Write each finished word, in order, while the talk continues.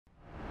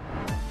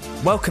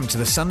Welcome to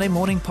the Sunday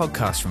morning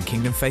podcast from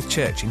Kingdom Faith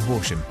Church in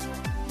Horsham.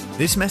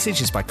 This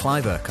message is by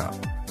Clive Urquhart.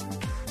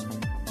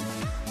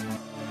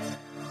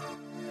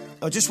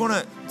 I just want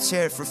to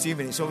share it for a few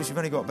minutes. Obviously, we've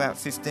only got about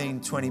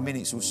 15, 20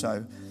 minutes or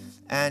so.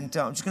 And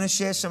I'm just going to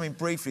share something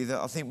briefly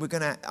that I think we're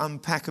going to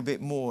unpack a bit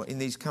more in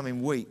these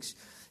coming weeks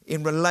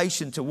in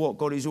relation to what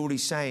God is already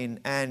saying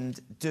and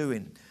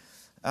doing.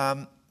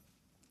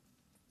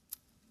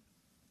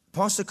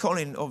 Pastor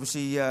Colin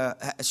obviously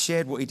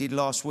shared what he did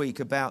last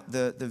week about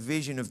the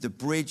vision of the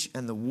bridge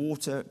and the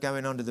water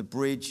going under the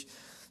bridge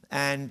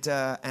and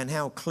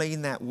how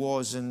clean that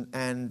was.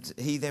 And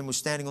he then was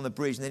standing on the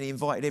bridge, and then he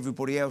invited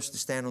everybody else to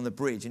stand on the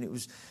bridge.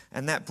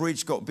 And that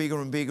bridge got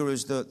bigger and bigger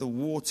as the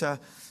water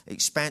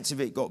expanse of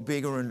it got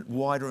bigger and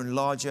wider and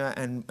larger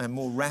and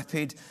more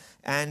rapid.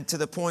 And to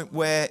the point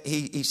where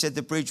he said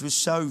the bridge was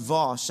so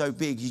vast, so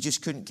big, you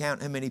just couldn't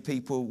count how many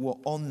people were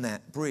on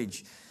that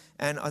bridge.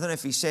 And I don't know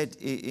if he said,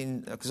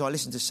 because I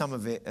listened to some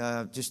of it,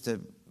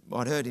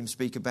 I'd heard him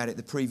speak about it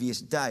the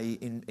previous day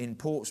in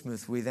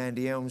Portsmouth with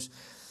Andy Elm's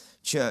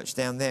church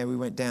down there. We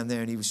went down there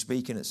and he was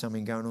speaking at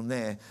something going on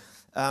there.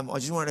 I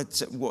just wanted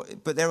to,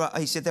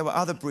 he said there were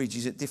other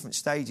bridges at different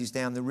stages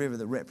down the river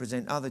that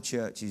represent other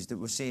churches that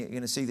were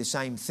going to see the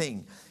same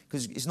thing.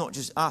 Because it's not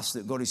just us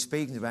that God is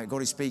speaking about,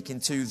 God is speaking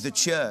to the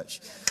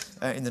church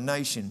in the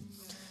nation.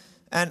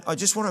 And I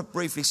just want to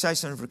briefly say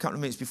something for a couple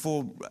of minutes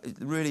before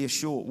really a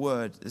short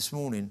word this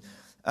morning.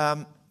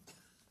 Jane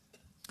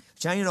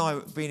and I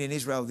have been in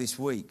Israel this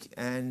week,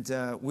 and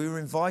we were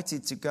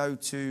invited to go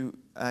to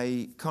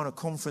a kind of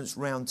conference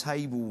round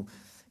table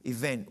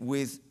event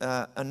with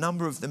a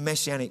number of the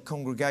Messianic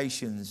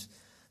congregations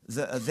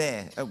that are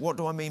there. What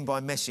do I mean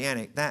by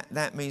Messianic?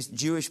 That means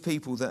Jewish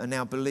people that are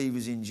now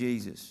believers in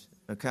Jesus,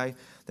 okay?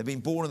 They've been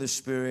born of the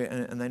Spirit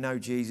and they know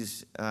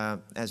Jesus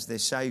as their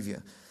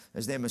Saviour,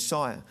 as their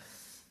Messiah.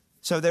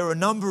 So there were a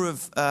number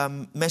of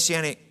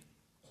Messianic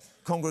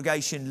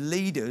congregation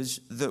leaders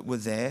that were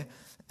there,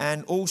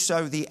 and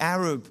also the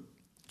Arab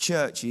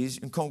churches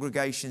and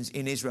congregations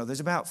in Israel. There's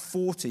about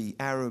 40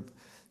 Arab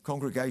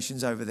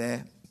congregations over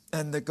there,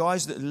 and the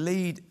guys that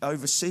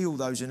oversee all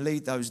those and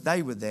lead those,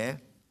 they were there,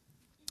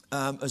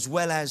 as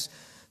well as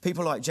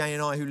people like Jane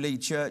and I who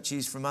lead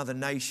churches from other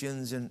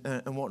nations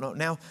and whatnot.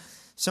 Now,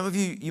 some of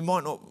you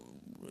might not,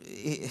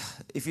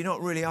 if you're not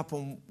really up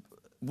on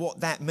what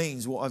that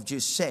means, what I've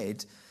just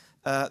said,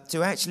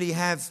 to actually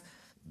have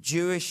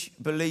Jewish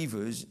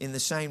believers in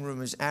the same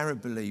room as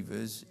Arab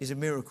believers is a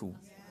miracle,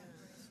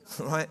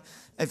 right?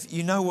 If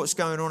you know what's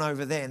going on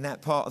over there in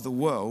that part of the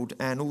world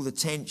and all the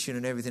tension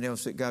and everything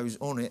else that goes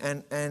on it,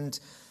 and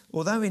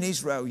although in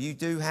Israel you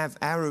do have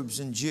Arabs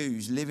and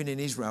Jews living in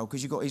Israel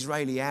because you've got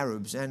Israeli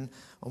Arabs, and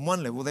on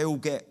one level they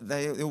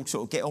all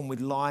sort of get on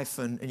with life,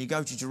 and you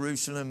go to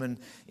Jerusalem, and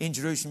in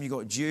Jerusalem you've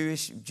got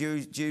Jews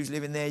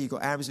living there, you've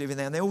got Arabs living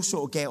there, and they all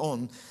sort of get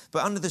on,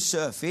 but under the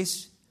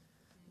surface,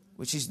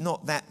 which is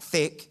not that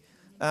thick,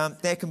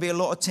 there can be a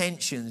lot of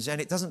tensions,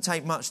 and it doesn't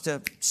take much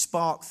to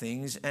spark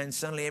things, and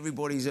suddenly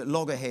everybody's at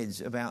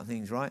loggerheads about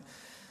things, right?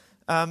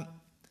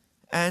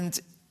 And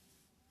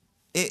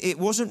it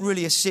wasn't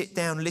really a sit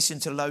down,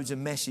 listen to loads of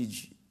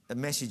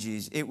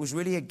messages. It was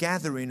really a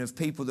gathering of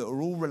people that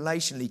were all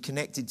relationally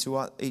connected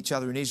to each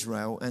other in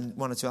Israel and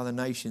one or two other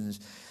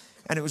nations.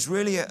 And it was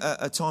really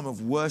a time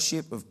of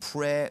worship, of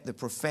prayer, the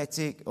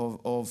prophetic,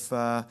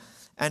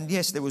 and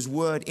yes, there was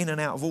word in and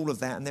out of all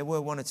of that, and there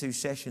were one or two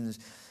sessions.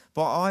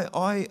 But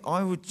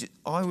I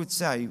would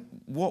say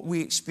what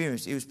we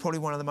experienced, it was probably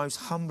one of the most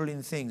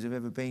humbling things I've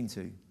ever been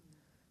to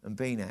and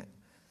been at,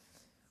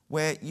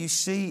 where you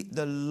see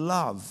the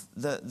love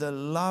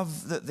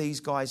that these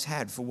guys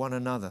had for one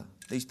another,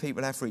 these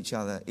people have for each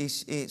other.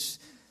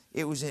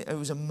 It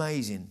was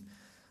amazing.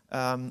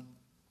 The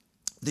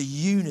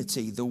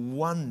unity, the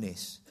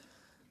oneness,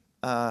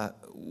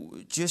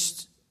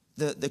 just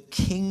the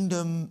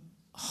kingdom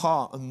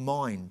heart and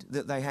mind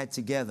that they had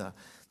together.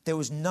 There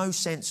was no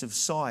sense of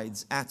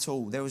sides at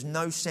all. There was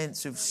no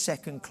sense of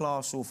second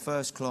class or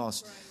first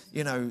class.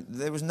 You know,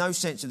 there was no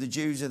sense of the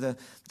Jews are the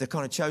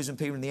kind of chosen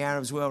people in the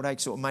Arabs world. They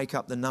sort of make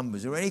up the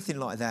numbers or anything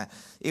like that.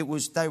 They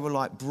were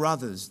like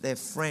brothers, they're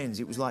friends.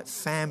 It was like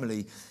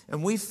family.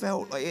 And we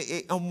felt,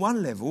 on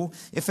one level,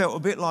 it felt a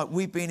bit like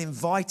we'd been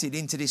invited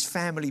into this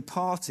family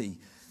party,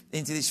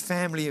 into this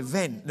family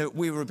event, that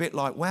we were a bit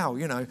like, wow,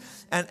 you know,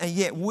 and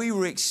yet we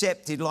were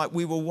accepted like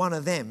we were one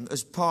of them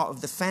as part of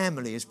the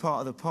family, as part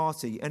of the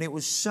party. And it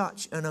was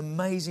such an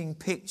amazing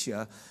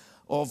picture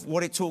of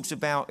what it talks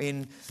about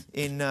in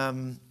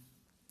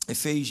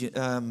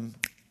Ephesians,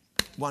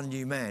 one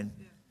new man,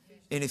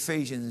 in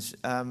Ephesians,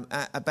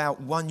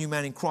 about one new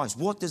man in Christ.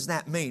 What does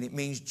that mean? It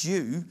means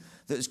Jew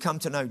that has come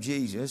to know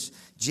Jesus,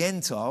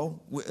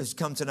 Gentile has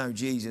come to know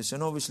Jesus,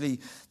 and obviously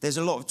there's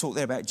a lot of talk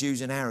there about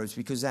Jews and Arabs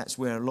because that's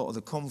where a lot of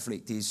the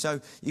conflict is.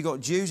 So you've got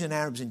Jews and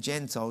Arabs and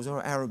Gentiles,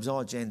 or Arabs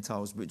are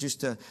Gentiles, but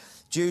just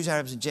Jews,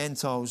 Arabs and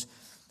Gentiles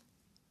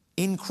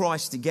in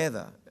Christ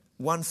together,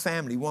 one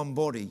family, one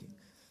body.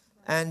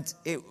 And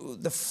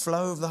the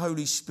flow of the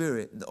Holy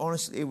Spirit,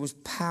 honestly, it was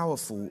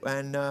powerful.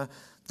 And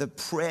the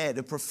prayer,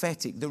 the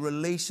prophetic, the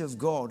release of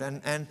God.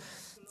 And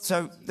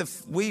so the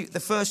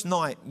first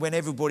night when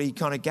everybody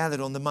kind of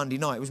gathered on the Monday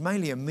night, it was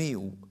mainly a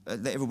meal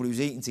that everybody was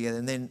eating together,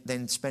 and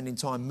then spending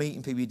time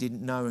meeting people you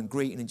didn't know and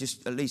greeting and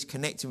just at least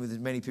connecting with as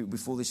many people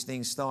before this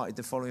thing started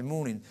the following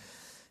morning.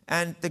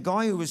 And the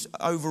guy who was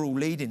overall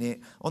leading it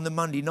on the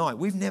Monday night,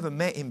 we've never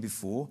met him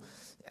before,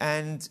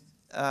 and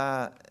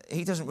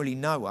he doesn't really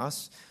know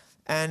us.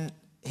 And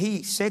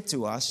he said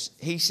to us,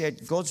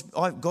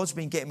 God's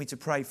been getting me to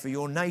pray for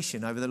your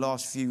nation over the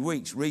last few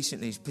weeks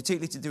recently,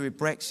 particularly to do with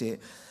Brexit.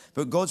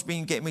 But God's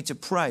been getting me to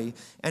pray.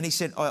 And he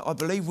said, I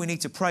believe we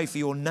need to pray for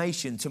your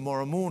nation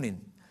tomorrow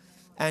morning.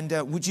 And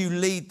would you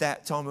lead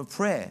that time of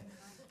prayer?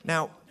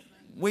 Now,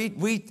 we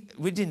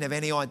didn't have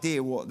any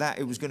idea what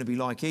it was going to be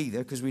like either,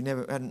 because we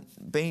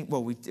hadn't been,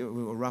 well, we had a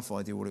rough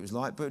idea what it was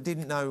like, but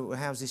didn't know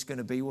how's this going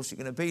to be, what's it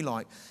going to be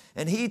like.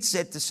 And he had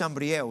said to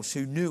somebody else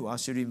who knew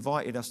us, who'd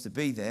invited us to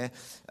be there,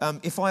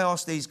 if I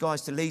ask these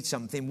guys to lead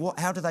something,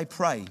 how do they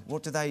pray?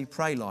 What do they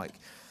pray like?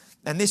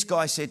 And this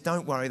guy said,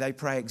 don't worry, they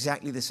pray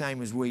exactly the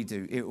same as we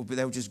do.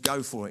 They'll just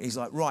go for it. He's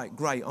like, right,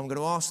 great, I'm going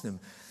to ask them.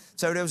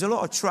 So there was a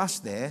lot of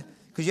trust there,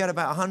 because you had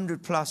about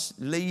 100 plus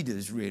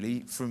leaders, really,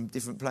 from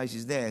different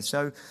places there.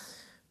 So,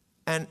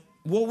 and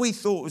what we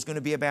thought was going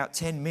to be about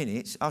 10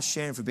 minutes, us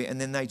sharing for a bit,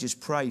 and then they just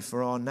pray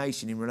for our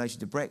nation in relation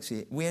to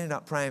Brexit. We ended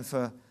up praying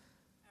for,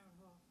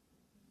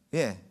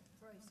 well, it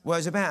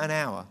was about an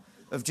hour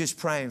of just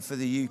praying for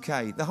the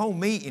UK. The whole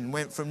meeting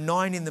went from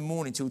 9 in the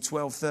morning till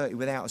 12:30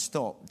 without a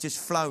stop, just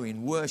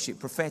flowing, worship,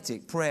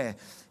 prophetic, prayer.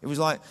 It was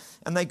like,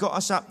 and they got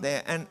us up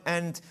there,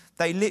 and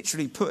they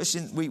literally put us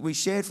in, we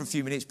shared for a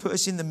few minutes, put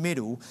us in the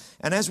middle,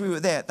 and as we were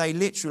there, they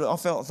literally, I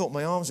thought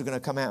my arms were going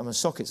to come out of my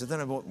sockets. I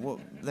don't know what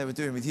they were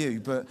doing with you,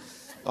 but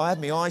I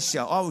had my eyes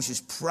shut. I was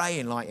just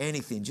praying like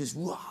anything, just,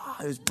 wow,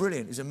 it was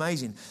brilliant, it was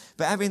amazing.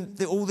 But having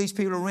all these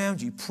people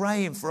around you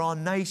praying for our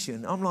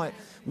nation, I'm like,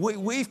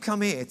 we've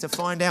come here to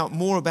find out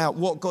more about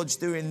what God's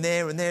doing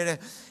there and there.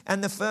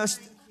 And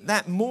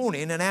that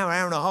morning, an hour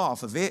and a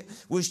half of it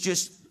was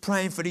just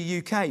praying for the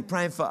UK,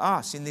 praying for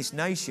us in this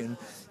nation.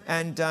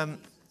 And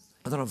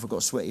I don't know if I've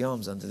got sweaty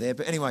arms under there,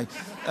 but anyway,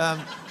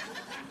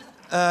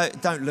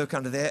 don't look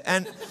under there.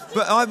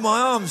 But I had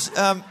my arms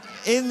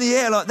in the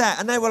air like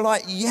that, and they were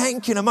like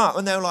yanking them up,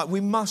 and they were like,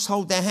 we must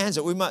hold their hands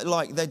up. We must,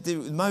 like they do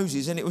with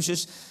Moses. And it was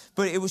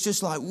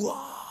just like,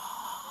 whoa.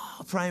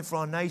 Praying for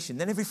our nation.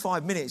 Then every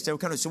 5 minutes they were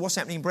kind of, so what's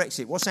happening in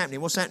Brexit? What's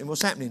happening? What's happening?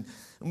 What's happening?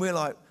 And we're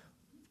like,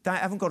 they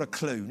haven't got a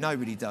clue.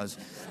 Nobody does.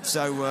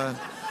 So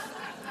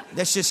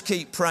let's just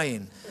keep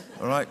praying,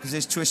 all right? Because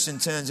there's twists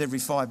and turns every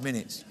 5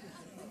 minutes.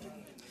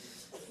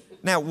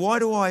 Now, why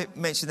do I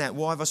mention that?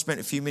 Why have I spent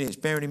a few minutes?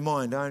 Bearing in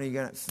mind, I've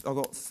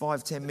got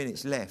 5-10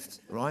 minutes left,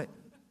 right?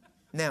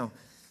 Now,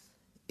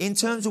 in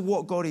terms of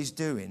what God is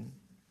doing,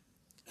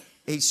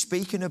 he's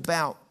speaking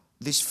about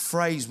this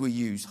phrase we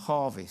use,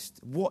 harvest.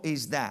 What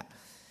is that?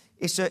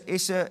 It's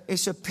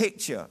a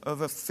picture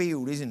of a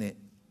field, isn't it,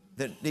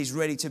 that is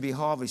ready to be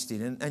harvested.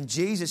 And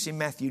Jesus in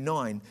Matthew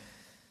 9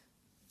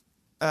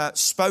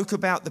 spoke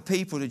about the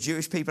people, the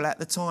Jewish people at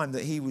the time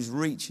that he was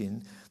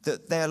reaching, that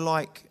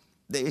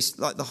it's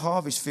like the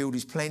harvest field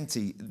is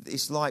plenty.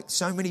 It's like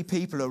so many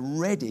people are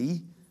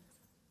ready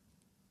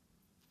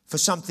for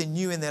something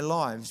new in their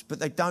lives, but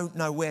they don't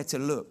know where to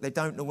look. They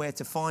don't know where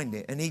to find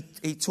it. And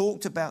he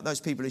talked about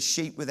those people as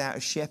sheep without a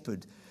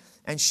shepherd.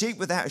 And sheep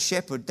without a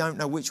shepherd don't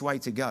know which way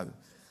to go.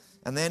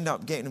 And they end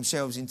up getting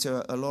themselves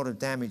into a lot of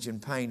damage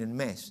and pain and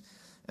mess.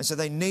 And so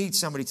they need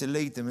somebody to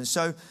lead them. And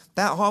so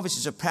that harvest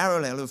is a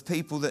parallel of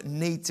people that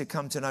need to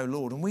come to know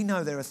Lord. And we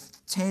know there are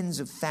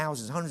tens of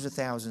thousands, hundreds of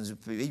thousands,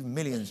 even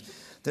millions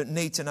that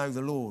need to know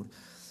the Lord.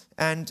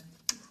 And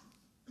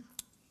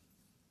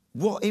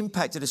what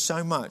impacted us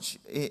so much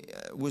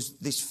was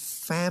this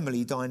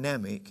family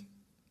dynamic.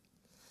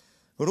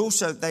 But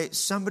also,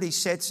 somebody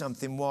said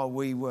something while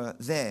we were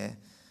there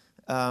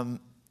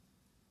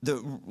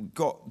that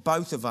got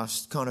both of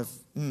us kind of,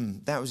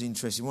 that was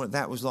interesting.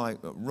 That was like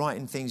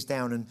writing things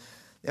down. And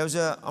there was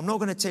I'm not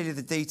going to tell you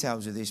the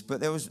details of this,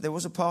 but there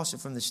was a pastor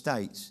from the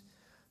States.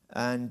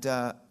 And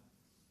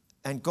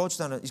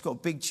God's he's got a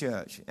big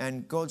church.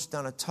 And God's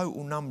done a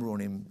total number on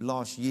him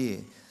last year.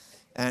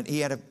 And he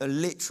had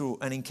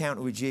an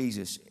encounter with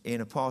Jesus in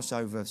a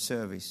Passover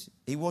service.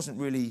 He wasn't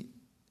really,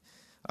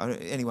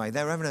 anyway,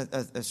 they were having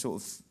a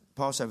sort of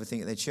Passover thing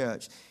at their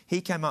church.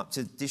 He came up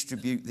to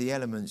distribute the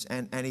elements,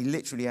 and he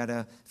literally had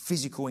a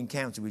physical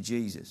encounter with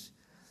Jesus.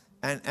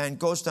 And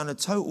God's done a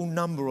total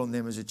number on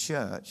them as a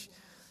church.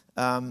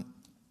 But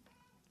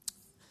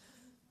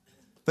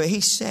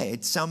he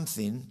said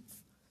something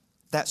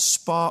that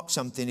sparked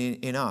something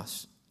in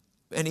us.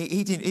 And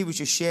he was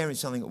just sharing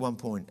something at one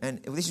point. And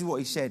this is what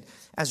he said.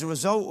 As a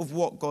result of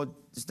what God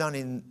has done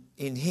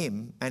in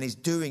him and is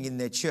doing in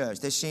their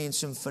church, they're seeing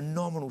some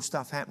phenomenal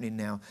stuff happening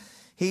now.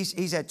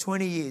 He's had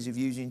 20 years of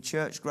using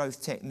church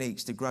growth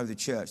techniques to grow the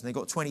church. And they've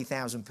got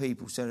 20,000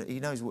 people, so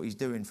he knows what he's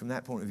doing from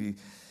that point of view.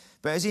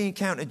 But as he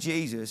encountered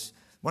Jesus,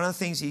 one of the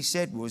things he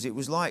said was, it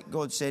was like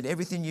God said,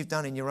 everything you've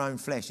done in your own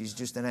flesh is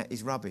just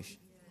is rubbish.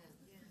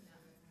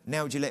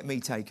 Now would you let me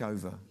take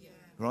over?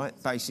 Right,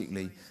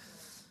 basically.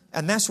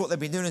 And that's what they've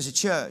been doing as a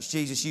church.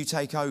 Jesus, you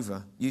take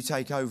over. You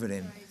take over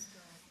them.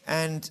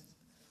 And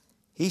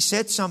he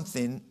said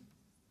something,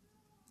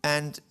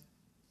 and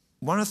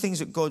one of the things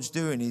that God's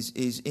doing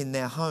is in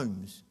their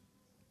homes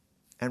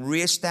and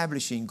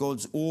re-establishing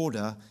God's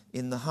order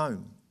in the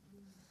home.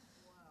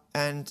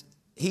 And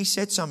he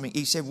said something.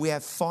 He said, we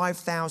have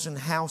 5,000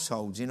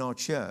 households in our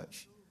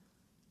church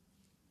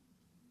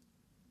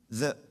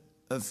that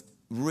have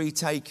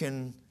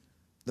retaken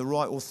the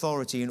right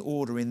authority and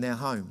order in their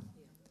home.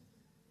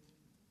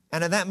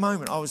 And at that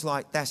moment, I was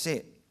like, that's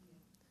it.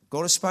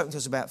 God has spoken to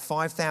us about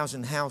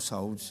 5,000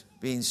 households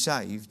being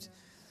saved.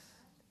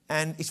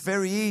 And it's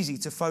very easy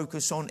to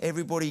focus on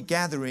everybody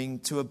gathering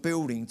to a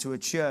building, to a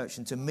church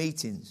and to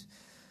meetings.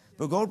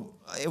 But God,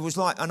 it was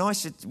like, and I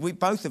said,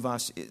 both of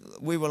us,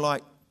 we were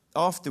like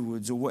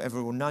afterwards or whatever,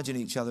 or nudging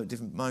each other at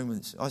different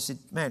moments. I said,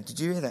 man, did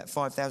you hear that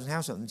 5,000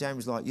 households? And James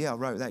was like, yeah, I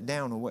wrote that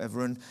down or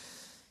whatever.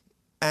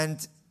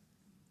 And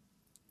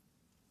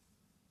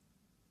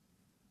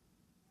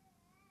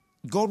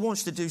God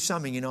wants to do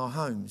something in our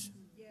homes.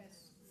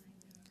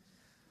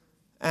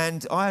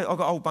 And I've got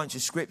a whole bunch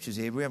of scriptures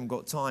here. We haven't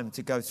got time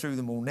to go through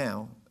them all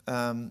now.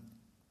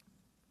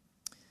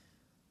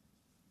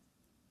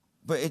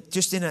 But it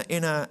just in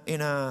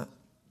a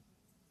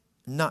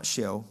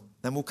nutshell,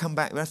 then we'll come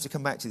back. We'll have to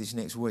come back to this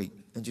next week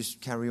and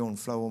just carry on,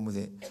 flow on with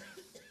it.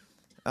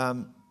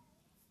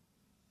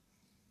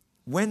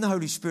 When the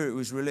Holy Spirit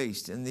was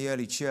released and the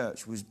early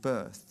church was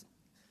birthed,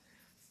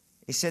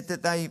 it said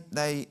that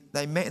they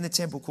met in the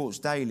temple courts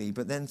daily,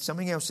 but then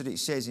something else that it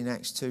says in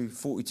Acts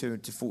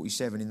 2:42 to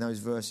 47 in those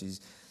verses,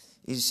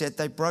 is it said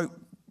they broke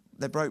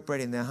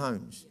bread in their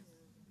homes.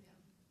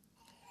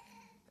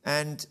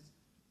 And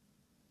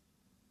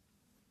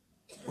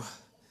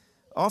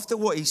after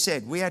what he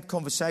said, we had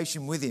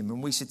conversation with him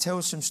and we said, tell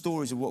us some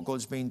stories of what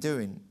God's been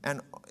doing. And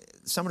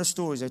some of the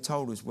stories they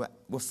told us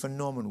were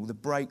phenomenal. The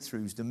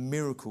breakthroughs, the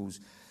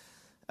miracles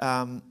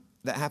that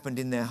happened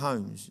in their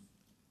homes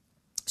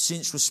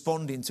since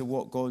responding to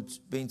what God's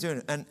been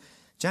doing. And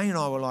Jane and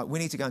I were like, we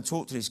need to go and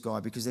talk to this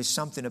guy because there's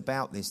something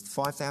about this.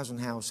 5,000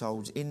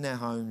 households in their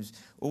homes,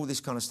 all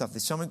this kind of stuff.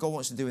 There's something God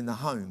wants to do in the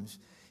homes.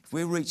 If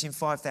we're reaching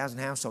 5,000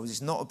 households,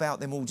 it's not about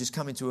them all just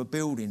coming to a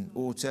building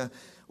or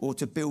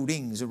to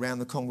buildings around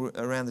the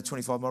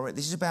 25 mile radius.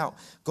 This is about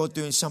God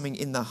doing something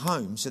in the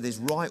home. So there's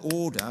right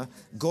order,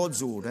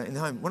 God's order in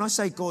the home. When I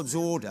say God's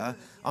order,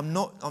 I'm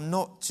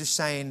not just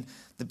saying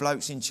the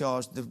bloke's in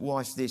charge, the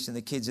wife's this and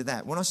the kids are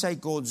that. When I say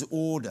God's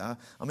order,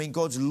 I mean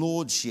God's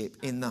lordship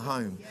in the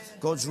home.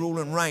 God's rule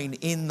and reign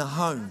in the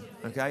home,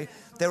 okay?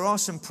 There are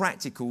some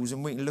practicals,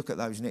 and we can look at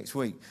those next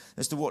week,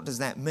 as to what does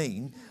that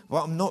mean.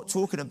 But I'm not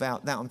talking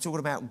about that. I'm talking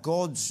about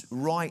God's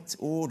right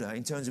order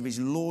in terms of his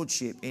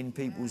lordship in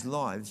people's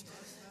lives,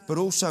 but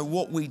also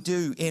what we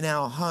do in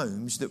our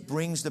homes that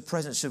brings the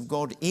presence of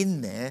God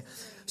in there,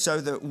 so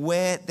that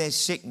where there's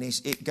sickness,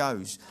 it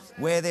goes.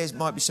 Where there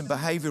might be some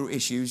behavioural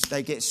issues,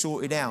 they get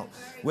sorted out.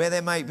 Where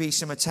there may be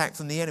some attack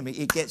from the enemy,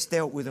 it gets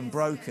dealt with and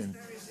broken.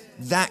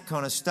 That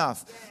kind of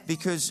stuff.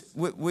 Because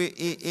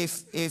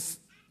if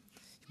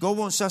God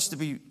wants us to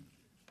be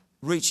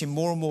reaching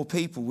more and more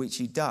people, which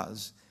he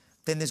does,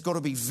 then there's got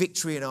to be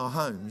victory in our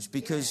homes,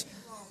 because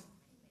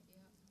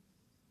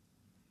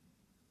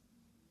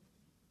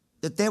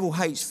the devil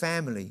hates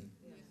family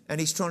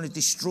and he's trying to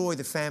destroy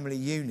the family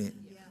unit.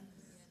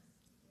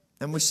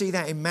 And we see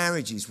that in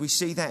marriages. We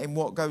see that in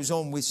what goes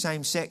on with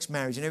same-sex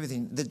marriage and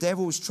everything. The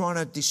devil is trying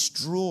to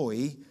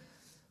destroy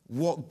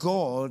what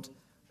God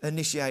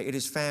initiated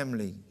as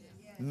family.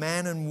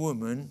 Man and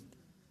woman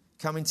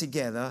coming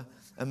together,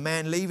 a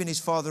man leaving his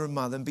father and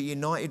mother and be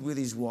united with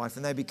his wife,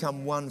 and they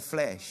become one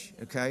flesh,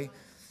 okay?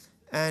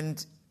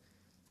 And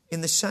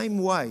in the same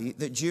way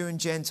that Jew and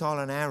Gentile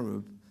and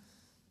Arab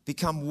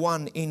become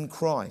one in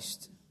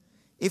Christ.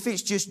 If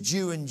it's just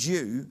Jew and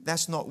Jew,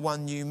 that's not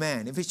one new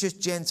man. If it's just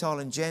Gentile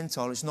and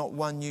Gentile, it's not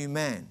one new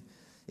man.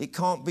 It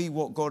can't be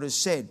what God has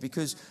said,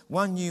 because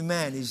one new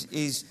man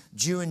is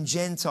Jew and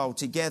Gentile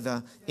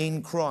together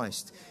in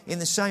Christ. In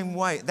the same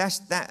way,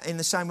 in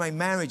the same way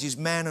marriage is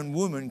man and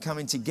woman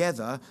coming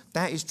together.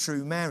 That is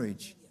true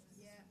marriage.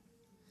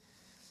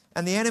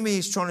 And the enemy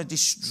is trying to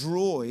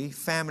destroy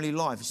family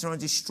life. He's trying to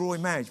destroy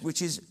marriage,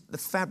 which is the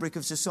fabric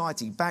of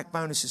society,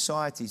 backbone of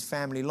society is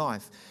family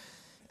life.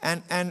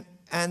 And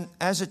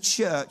as a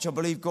church, I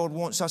believe God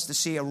wants us to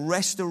see a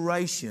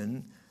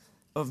restoration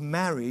of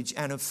marriage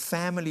and of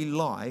family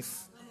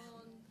life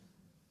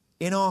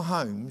in our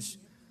homes,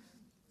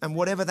 and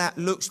whatever that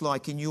looks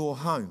like in your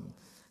home.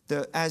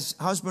 That as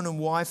husband and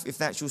wife, if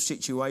that's your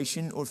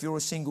situation, or if you're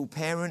a single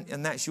parent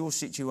and that's your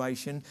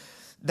situation,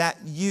 that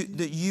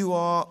you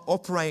are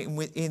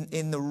operating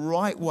in the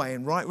right way,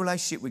 in right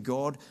relationship with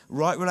God,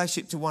 right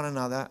relationship to one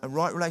another, a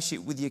right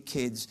relationship with your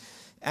kids,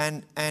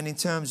 and in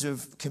terms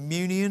of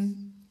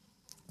communion,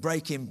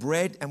 breaking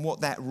bread, and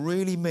what that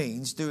really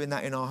means, doing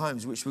that in our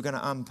homes, which we're going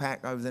to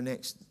unpack over the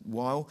next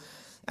while.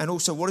 And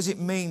also, what does it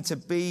mean to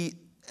be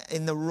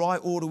in the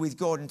right order with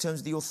God in terms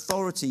of the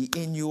authority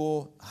in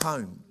your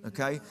home,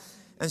 okay?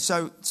 And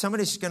so some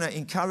of this is going to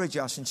encourage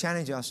us and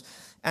challenge us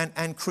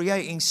and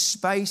creating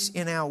space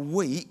in our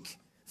week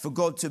for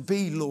God to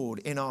be Lord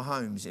in our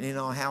homes and in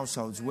our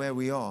households where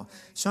we are.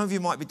 Some of you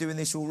might be doing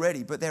this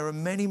already, but there are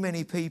many,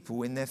 many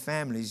people in their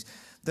families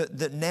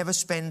that never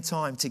spend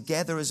time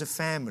together as a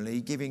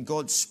family, giving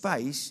God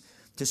space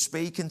to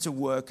speak and to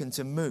work and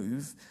to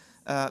move.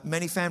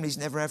 Many families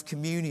never have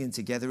communion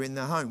together in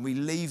the home. We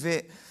leave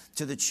it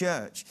to the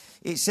church.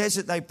 It says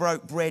that they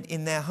broke bread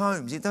in their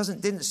homes. It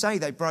didn't say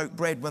they broke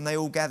bread when they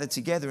all gathered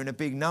together in a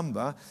big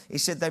number. It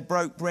said they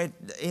broke bread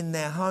in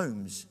their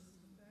homes.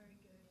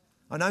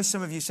 I know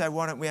some of you say,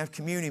 why don't we have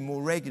communion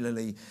more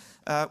regularly?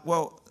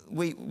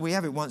 We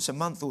have it once a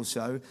month or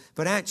so,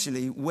 but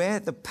actually where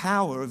the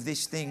power of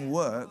this thing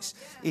works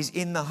is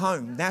in the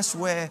home. That's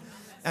where,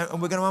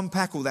 and we're going to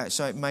unpack all that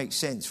so it makes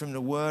sense from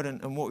the Word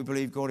and what we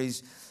believe God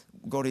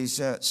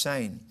is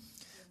saying.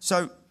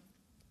 So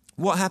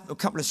what happened, a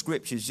couple of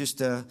scriptures,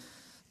 just,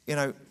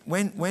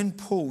 when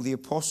Paul, the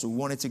apostle,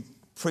 wanted to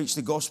preach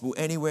the gospel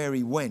anywhere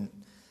he went,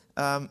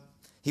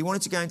 he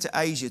wanted to go into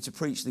Asia to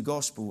preach the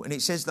gospel. And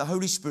it says the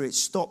Holy Spirit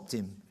stopped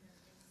him.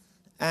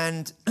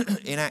 And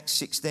in Acts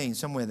 16,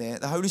 somewhere there,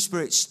 the Holy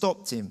Spirit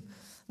stopped him.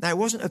 Now, it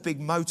wasn't a big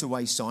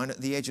motorway sign at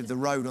the edge of the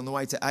road on the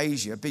way to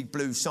Asia, a big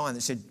blue sign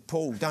that said,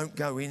 Paul, don't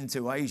go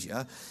into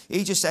Asia.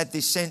 He just had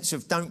this sense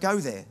of, don't go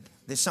there.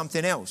 There's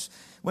something else.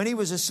 When he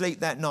was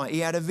asleep that night, he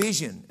had a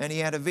vision. And he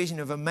had a vision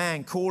of a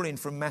man calling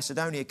from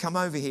Macedonia, come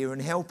over here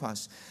and help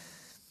us.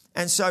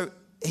 And so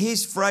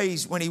his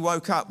phrase when he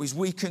woke up was,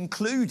 we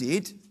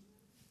concluded...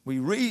 We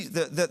read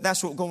that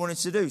that's what God wanted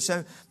to do.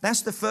 So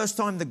that's the first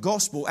time the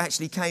gospel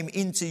actually came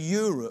into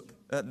Europe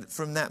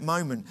from that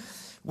moment.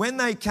 When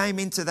they came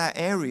into that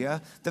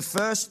area, the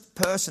first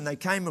person they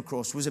came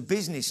across was a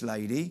business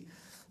lady,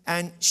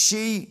 and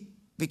she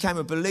became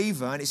a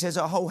believer, and it says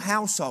her whole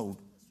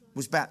household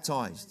was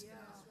baptized.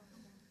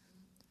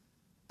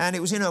 And it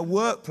was in her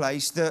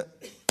workplace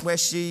where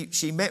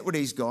she met with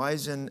these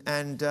guys, and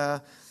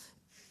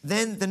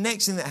then the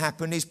next thing that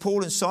happened is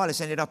Paul and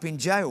Silas ended up in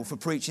jail for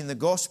preaching the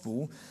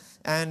gospel.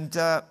 And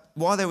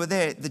while they were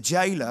there, the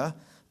jailer,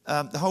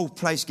 the whole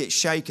place gets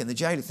shaken. The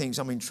jailer thinks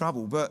I'm in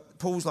trouble. But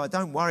Paul's like,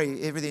 don't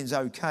worry, everything's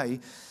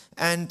okay.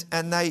 And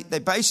they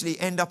basically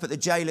end up at the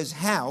jailer's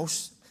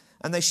house,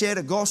 and they share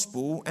the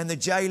gospel, and the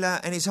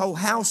jailer and his whole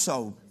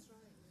household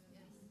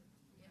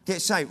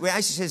get saved. Well, it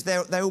actually says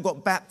they all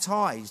got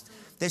baptized.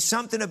 There's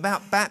something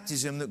about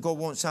baptism that God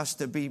wants us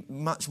to be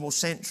much more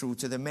central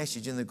to the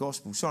message in the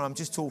gospel. Sorry, I'm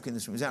just talking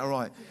this one. Is that all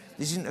right?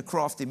 This isn't a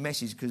crafted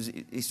message because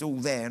it's all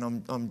there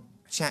and I'm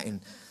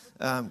chatting.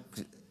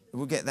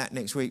 We'll get that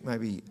next week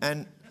maybe.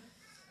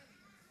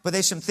 But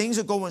there's some things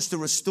that God wants to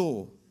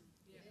restore,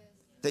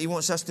 that He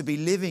wants us to be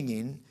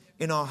living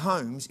in our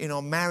homes, in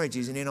our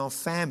marriages and in our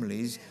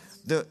families,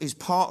 that is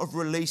part of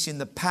releasing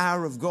the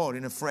power of God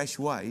in a fresh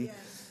way.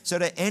 So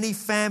that any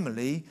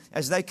family,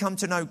 as they come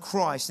to know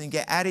Christ and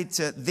get added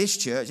to this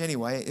church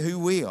anyway, who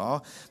we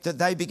are, that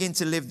they begin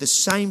to live the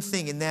same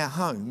thing in their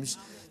homes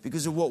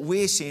because of what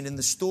we're seeing and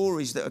the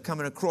stories that are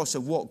coming across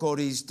of what God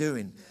is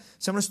doing.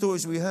 Some of the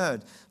stories we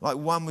heard, like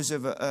one was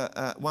of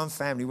one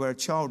family where a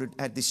child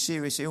had this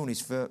serious illness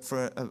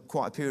for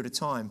quite a period of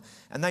time.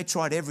 And they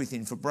tried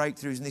everything for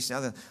breakthroughs and this and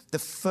other.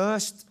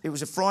 It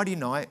was a Friday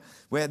night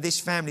where this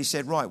family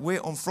said, right,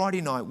 on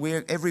Friday night,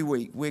 every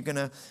week, we're going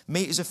to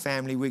meet as a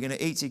family, we're going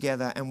to eat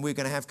together and we're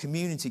going to have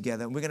communion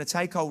together. And we're going to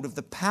take hold of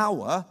the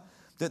power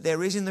that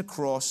there is in the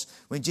cross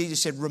when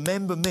Jesus said,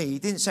 remember me. He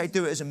didn't say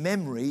do it as a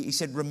memory. He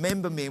said,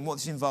 remember me and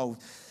what's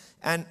involved.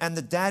 And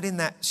the dad in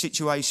that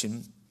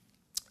situation...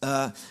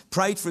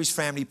 prayed for his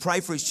family,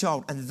 prayed for his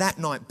child, and that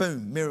night,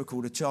 boom,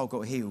 miracle, the child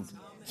got healed.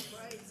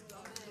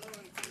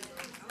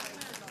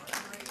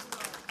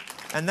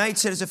 And they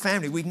said as a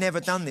family, we'd never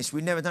done this.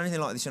 We'd never done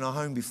anything like this in our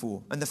home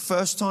before. And the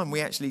first time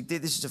we actually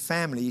did this as a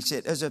family, he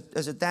said, as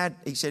a dad,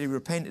 he said he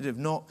repented of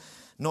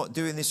not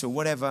doing this or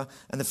whatever.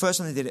 And the first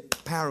time they did it, the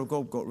power of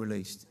God got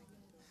released.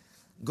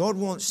 God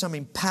wants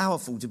something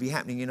powerful to be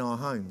happening in our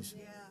homes.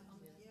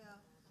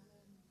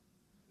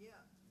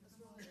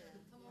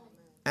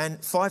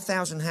 And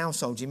 5,000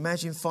 households,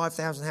 imagine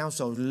 5,000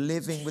 households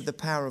living with the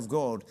power of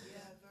God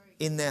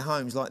in their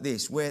homes like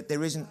this, where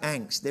there isn't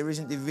angst, there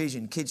isn't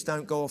division, kids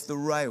don't go off the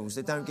rails,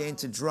 they don't get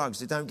into drugs,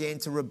 they don't get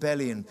into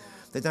rebellion,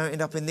 they don't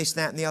end up in this,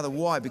 that and the other.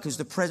 Why? Because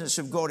the presence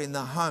of God in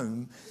the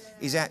home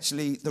is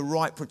actually the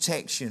right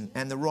protection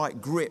and the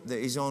right grip that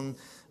is on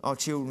our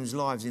children's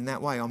lives in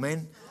that way.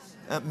 Amen?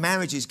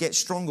 Marriages get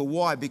stronger.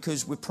 Why?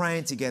 Because we're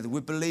praying together, we're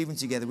believing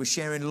together, we're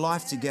sharing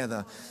life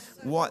together.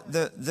 What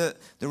the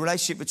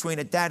relationship between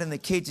a dad and the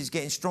kids is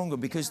getting stronger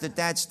because the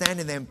dad's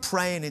standing there and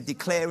praying and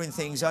declaring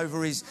things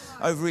over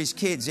his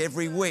kids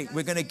every week.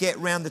 We're going to get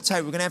round the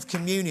table. We're going to have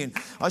communion.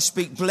 I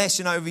speak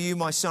blessing over you,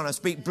 my son. I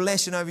speak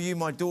blessing over you,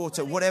 my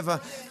daughter. Whatever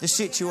the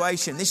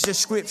situation. This is a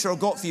scripture I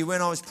got for you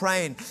when I was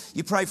praying.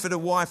 You pray for the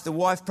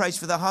wife prays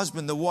for the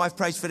husband, the wife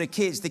prays for the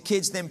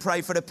kids then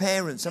pray for the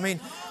parents. I mean,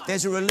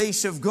 there's a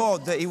release of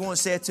God that He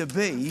wants there to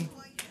be.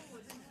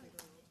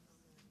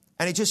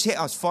 And it just hit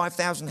us,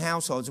 5,000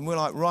 households. And we're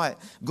like, right,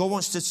 God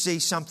wants to see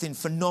something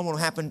phenomenal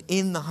happen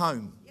in the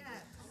home,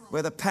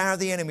 where the power of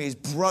the enemy is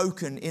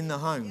broken in the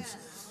homes.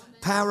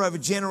 Power over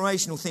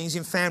generational things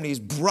in family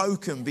is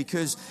broken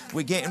because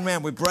we're getting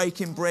around, we're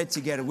breaking bread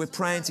together, we're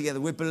praying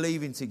together, we're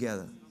believing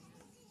together.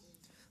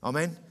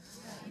 Amen?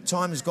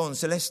 Time is gone,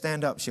 so let's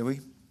stand up, shall we?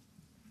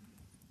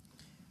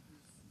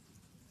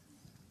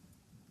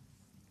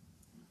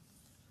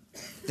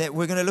 That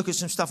we're going to look at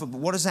some stuff. But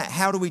what is that?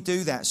 How do we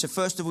do that? So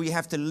first of all, you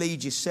have to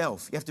lead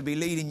yourself. You have to be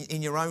leading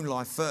in your own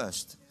life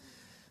first.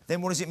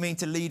 Then what does it mean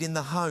to lead in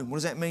the home? What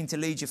does that mean to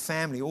lead your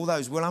family? All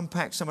those. We'll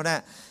unpack some of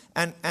that.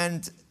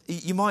 And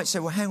you might say,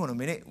 well, hang on a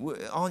minute.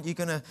 Aren't we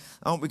going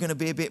to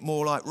be a bit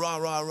more like rah,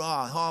 rah,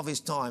 rah,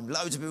 harvest time,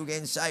 loads of people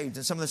getting saved,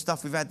 and some of the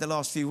stuff we've had the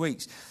last few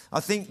weeks? I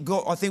think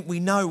we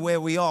know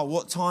where we are,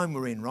 what time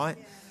we're in, right?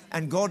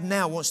 And God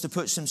now wants to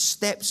put some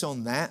steps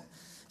on that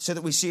so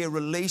that we see a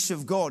release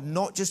of God,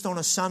 not just on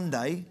a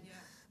Sunday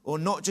or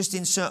not just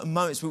in certain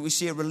moments, but we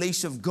see a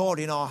release of God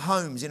in our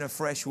homes in a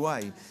fresh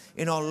way,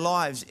 in our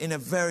lives in a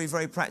very,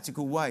 very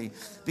practical way.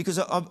 Because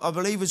I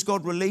believe as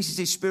God releases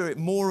His Spirit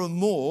more and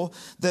more,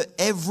 that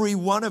every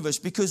one of us,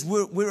 because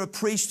we're a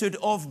priesthood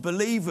of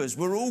believers,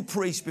 we're all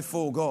priests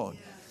before God.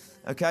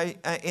 Okay,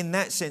 in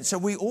that sense. So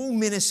we all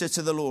minister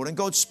to the Lord and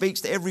God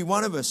speaks to every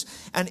one of us.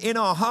 And in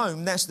our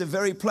home, that's the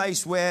very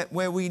place where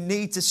we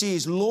need to see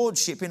His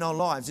Lordship in our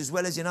lives, as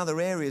well as in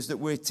other areas that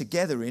we're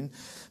together in.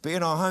 But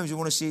in our homes, we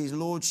want to see His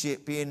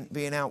Lordship being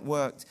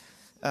outworked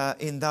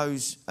in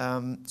those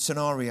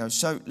scenarios.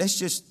 So let's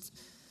just...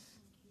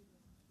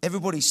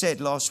 Everybody said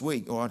last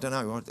week, or I don't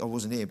know, I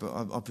wasn't here, but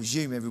I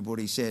presume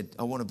everybody said,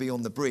 I want to be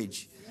on the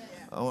bridge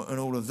and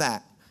all of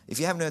that. If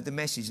you haven't heard the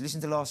message,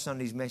 listen to last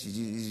Sunday's message.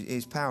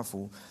 It's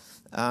powerful.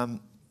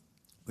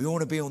 We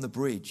want to be on the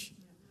bridge.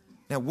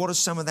 Now, what does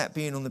some of that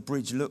being on the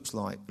bridge look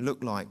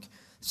like?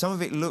 Some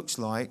of it looks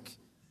like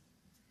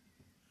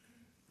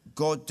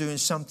God doing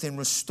something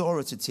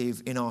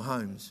restorative in our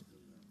homes.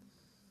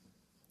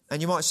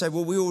 And you might say,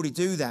 well, we already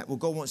do that. Well,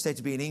 God wants there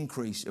to be an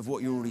increase of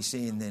what you're already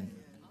seeing then.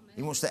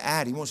 He wants to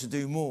add. He wants to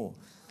do more.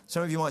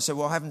 Some of you might say,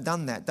 well, I haven't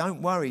done that.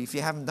 Don't worry if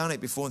you haven't done it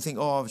before and think,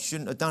 oh, I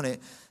shouldn't have done it.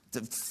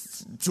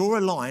 Draw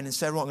a line and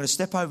say, right, I'm going to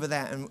step over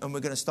that and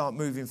we're going to start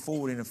moving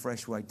forward in a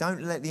fresh way.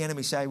 Don't let the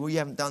enemy say, well, you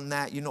haven't done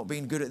that. You're not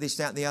being good at this,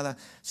 that, and the other.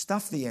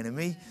 Stuff the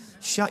enemy.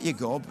 Shut your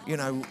gob,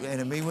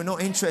 enemy. We're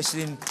not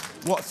interested in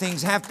what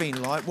things have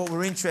been like. What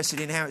we're interested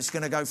in, how it's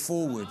going to go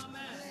forward.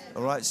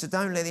 All right? So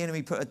don't let the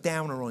enemy put a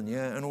downer on you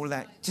and all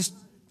that. Just,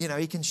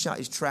 he can shut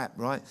his trap,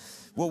 right?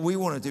 What we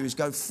want to do is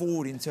go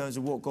forward in terms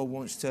of what God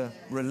wants to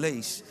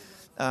release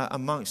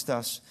amongst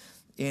us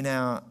in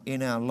our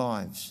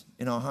lives,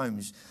 in our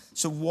homes.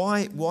 So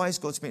why is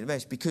God speaking to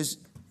us? Because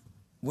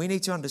we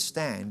need to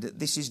understand that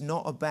this is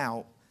not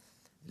about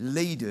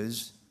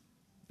leaders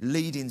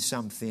leading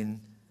something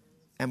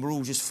and we're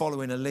all just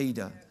following a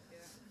leader.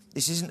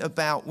 This isn't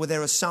about, well,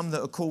 there are some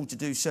that are called to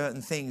do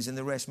certain things and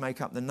the rest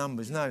make up the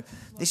numbers. No,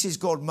 this is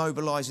God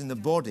mobilizing the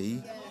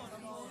body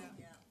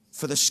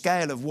for the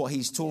scale of what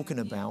He's talking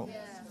about.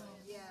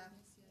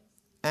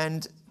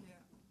 And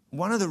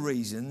one of the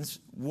reasons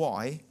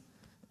why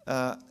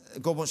God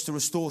wants to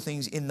restore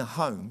things in the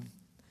home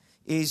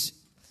is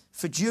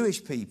for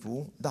Jewish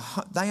people,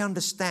 they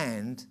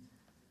understand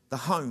the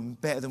home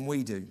better than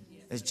we do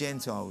as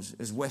Gentiles,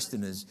 as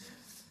Westerners.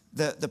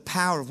 The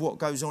power of what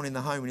goes on in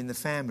the home and in the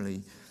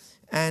family.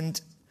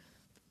 And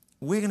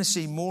we're going to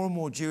see more and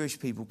more Jewish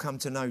people come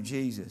to know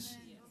Jesus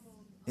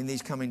in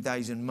these coming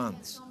days and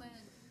months.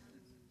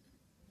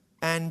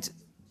 And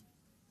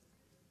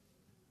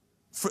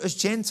as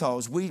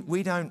Gentiles,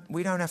 we don't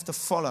have to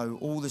follow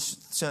all the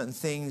certain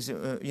things.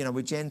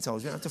 We're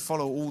Gentiles. We don't have to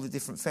follow all the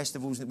different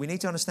festivals. We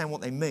need to understand what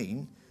they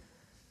mean.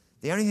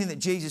 The only thing that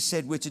Jesus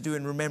said we're to do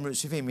in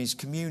remembrance of Him is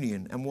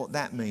communion and what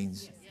that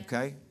means.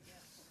 Okay.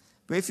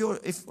 But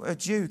if a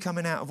Jew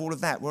coming out of all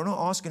of that, we're not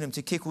asking them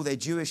to kick all their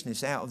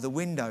Jewishness out of the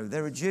window.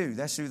 They're a Jew.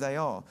 That's who they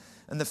are.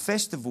 And the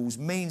festivals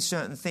mean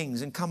certain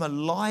things and come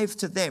alive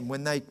to them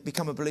when they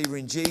become a believer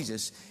in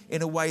Jesus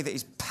in a way that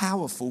is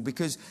powerful,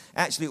 because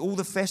actually all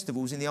the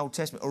festivals in the Old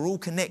Testament are all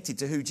connected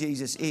to who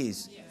Jesus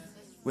is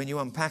when you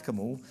unpack them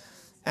all.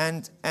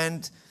 And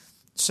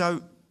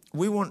so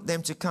we want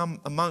them to come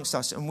amongst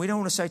us. And we don't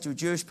want to say to a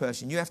Jewish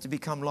person, you have to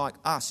become like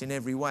us in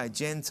every way, a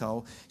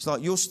Gentile. It's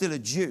like you're still a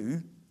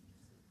Jew.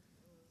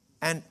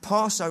 And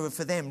Passover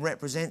for them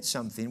represents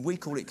something. We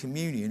call it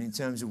communion in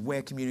terms of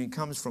where communion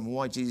comes from,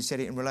 why Jesus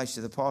said it in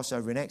relation to the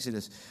Passover in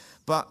Exodus.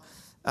 But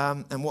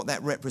and what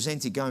that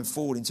represented going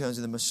forward in terms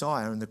of the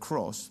Messiah and the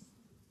cross.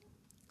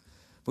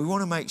 But we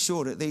want to make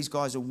sure that these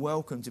guys are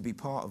welcome to be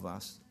part of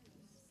us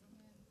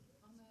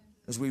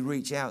as we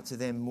reach out to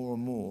them more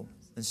and more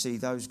and see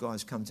those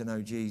guys come to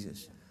know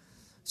Jesus.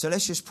 So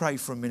let's just pray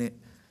for a minute.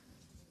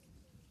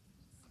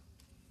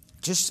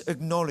 Just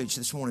acknowledge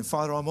this morning,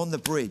 Father, I'm on the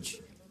bridge.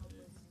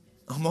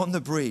 I'm on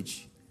the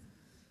bridge.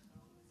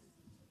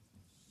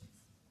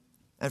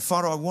 And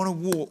Father, I want to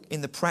walk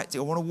in the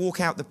practical. I want to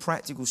walk out the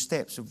practical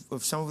steps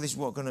of some of this.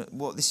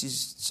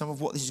 Some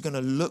of what this is going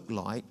to look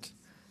like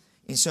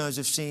in terms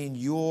of seeing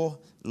your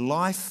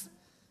life,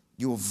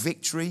 your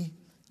victory,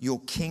 your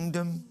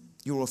kingdom,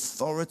 your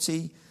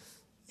authority,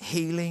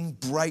 healing,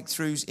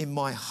 breakthroughs in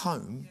my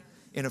home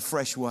in a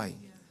fresh way.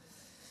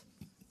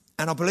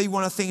 And I believe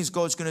one of the things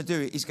God's going to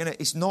do is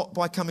it's not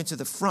by coming to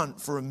the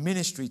front for a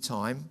ministry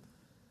time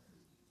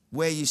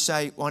where you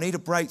say, well, I need a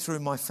breakthrough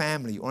in my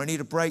family, or I need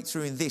a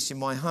breakthrough in this in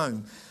my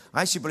home.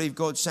 I actually believe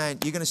God's saying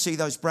you're going to see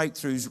those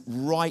breakthroughs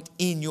right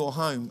in your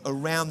home,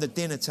 around the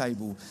dinner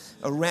table,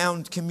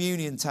 around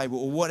communion table,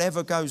 or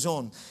whatever goes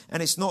on.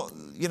 And it's not,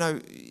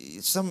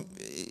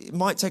 it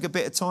might take a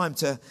bit of time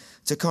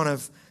to kind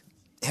of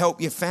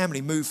help your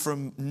family move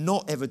from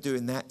not ever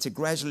doing that to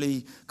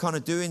gradually kind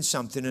of doing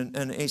something.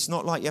 And it's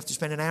not like you have to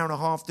spend an hour and a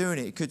half doing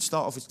it. It could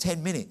start off with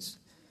 10 minutes,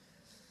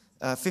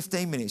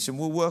 15 minutes, and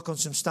we'll work on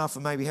some stuff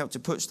and maybe help to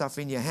put stuff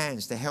in your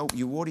hands to help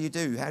you. What do you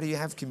do? How do you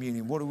have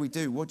communion? What do we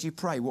do? What do you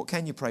pray? What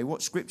can you pray?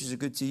 What scriptures are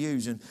good to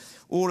use? And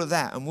all of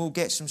that. And we'll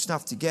get some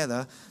stuff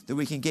together that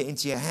we can get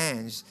into your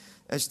hands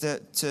as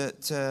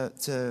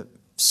to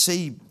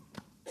see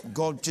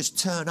God just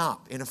turn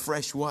up in a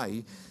fresh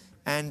way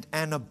and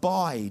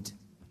abide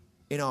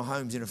in our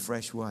homes in a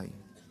fresh way.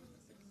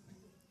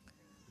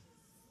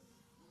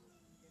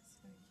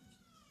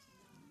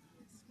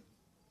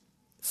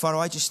 Father,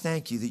 I just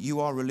thank you that you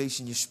are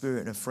releasing your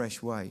Spirit in a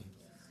fresh way.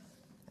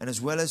 And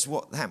as well as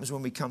what happens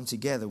when we come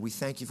together, we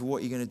thank you for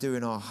what you're going to do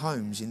in our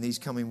homes in these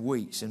coming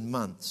weeks and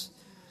months.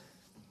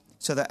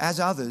 So that as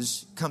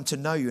others come to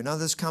know you and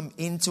others come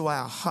into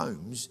our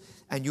homes,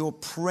 and your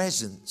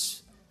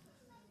presence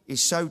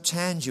is so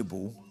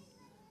tangible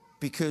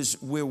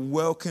because we're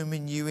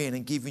welcoming you in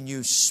and giving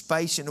you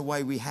space in a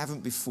way we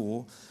haven't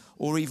before,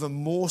 or even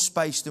more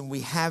space than we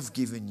have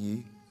given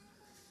you,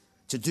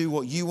 to do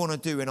what you want to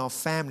do in our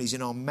families,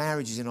 in our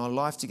marriages, in our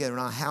life together, in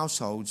our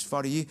households.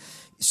 Father, you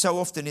so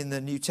often in the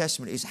New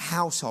Testament is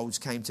households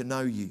came to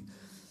know you.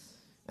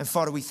 And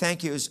Father, we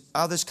thank you as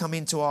others come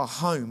into our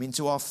home,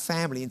 into our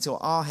family, into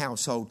our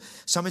household.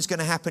 Something's going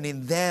to happen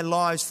in their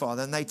lives,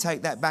 Father, and they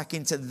take that back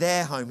into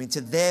their home,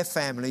 into their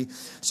family.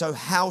 So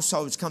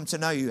households come to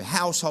know you.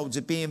 Households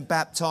are being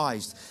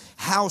baptized.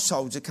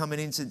 Households are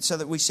coming into, so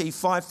that we see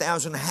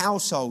 5,000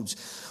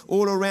 households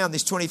all around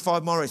this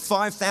 25-mile radius,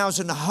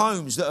 5,000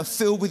 homes that are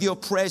filled with your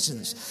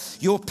presence.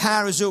 Your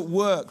power is at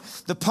work.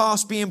 The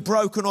past being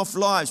broken off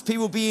lives.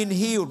 People being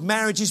healed.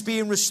 Marriages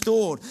being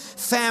restored.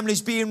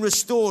 Families being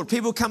restored.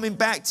 People coming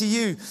back to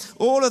you.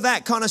 All of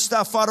that kind of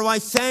stuff. Father, I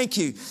thank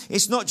you.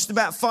 It's not just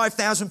about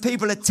 5,000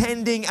 people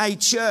attending a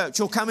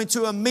church or coming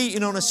to a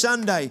meeting on a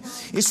Sunday.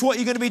 It's what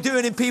you're going to be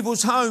doing in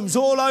people's homes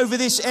all over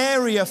this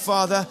area,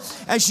 Father,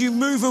 as you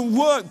move and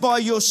work by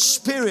your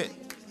Spirit.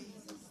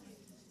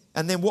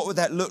 And then what would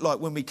that look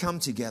like when we come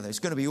together? It's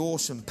going to be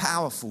awesome,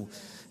 powerful,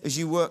 as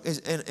you work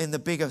in the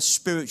bigger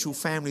spiritual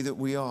family that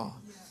we are.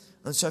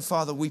 And so,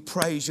 Father, we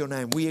praise your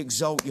name. We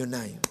exalt your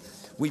name.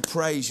 We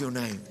praise your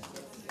name.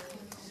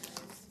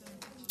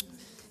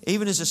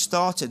 Even as a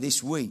starter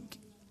this week,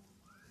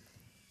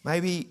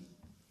 maybe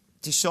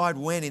decide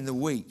when in the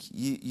week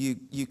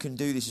you can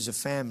do this as a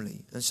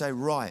family and say,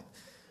 right,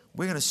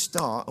 we're going to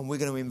start and we're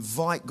going to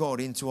invite God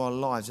into our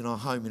lives and our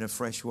home in a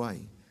fresh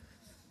way.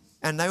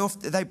 And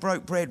they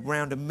broke bread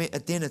round a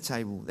dinner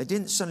table. They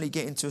didn't suddenly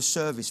get into a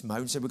service mode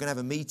and say, we're going to have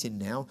a meeting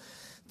now.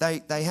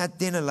 They had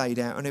dinner laid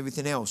out and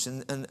everything else.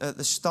 And at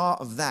the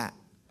start of that,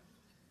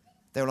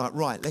 they were like,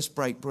 right, let's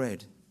break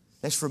bread.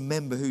 Let's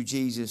remember who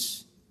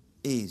Jesus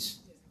is.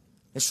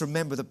 Let's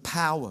remember the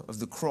power of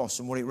the cross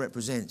and what it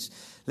represents.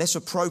 Let's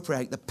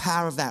appropriate the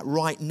power of that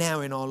right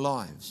now in our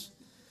lives.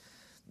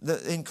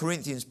 In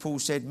Corinthians, Paul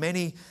said,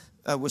 many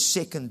were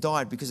sick and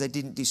died because they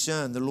didn't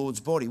discern the Lord's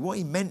body. What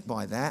he meant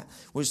by that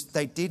was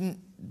they didn't,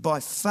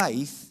 by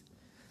faith,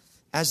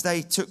 as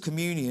they took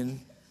communion,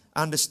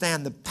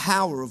 understand the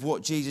power of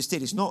what Jesus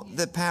did. It's not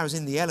the power is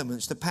in the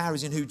elements, the power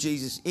is in who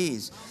Jesus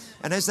is.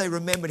 And as they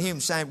remembered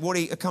him saying what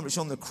he accomplished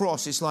on the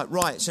cross, it's like,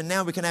 right, so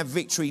now we can have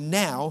victory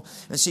now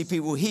and see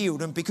people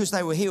healed. And because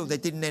they were healed, they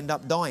didn't end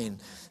up dying.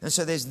 And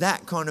so there's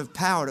that kind of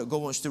power that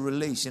God wants to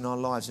release in our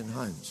lives and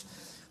homes.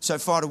 So,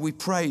 Father, we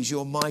praise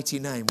your mighty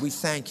name. We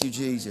thank you,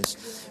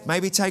 Jesus.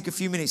 Maybe take a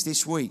few minutes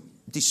this week.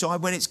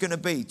 Decide when it's going to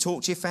be.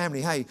 Talk to your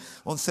family. Hey,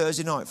 on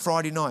Thursday night,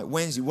 Friday night,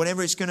 Wednesday,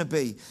 whatever it's going to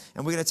be.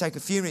 And we're going to take a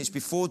few minutes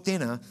before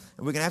dinner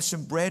and we're going to have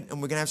some bread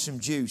and we're going to have some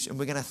juice. And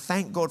we're going to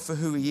thank God for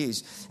who he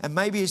is. And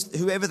maybe it's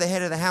whoever the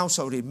head of the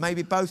household is,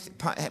 maybe both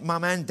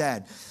mum and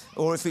dad.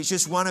 Or if it's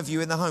just one of you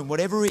in the home,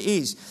 whatever it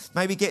is,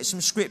 maybe get some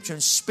scripture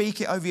and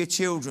speak it over your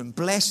children.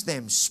 Bless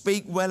them.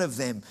 Speak well of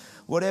them.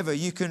 Whatever,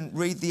 you can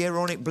read the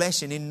Aaronic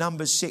blessing in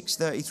Numbers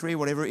 6:33,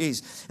 whatever it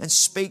is, and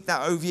speak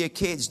that over your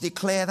kids.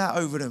 Declare that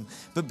over them.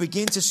 But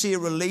begin to see a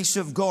release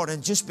of God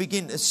and just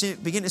begin to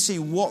see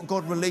what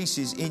God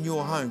releases in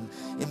your home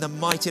in the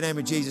mighty name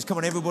of Jesus. Come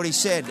on, everybody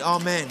said,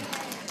 Amen.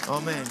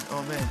 Amen.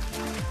 Amen.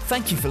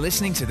 Thank you for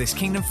listening to this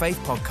Kingdom Faith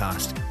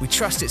podcast. We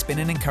trust it's been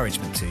an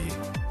encouragement to you.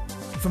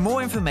 For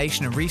more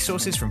information and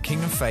resources from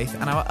Kingdom Faith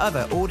and our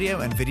other audio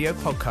and video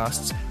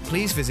podcasts,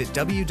 please visit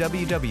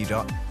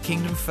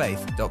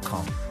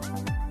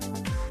www.kingdomfaith.com.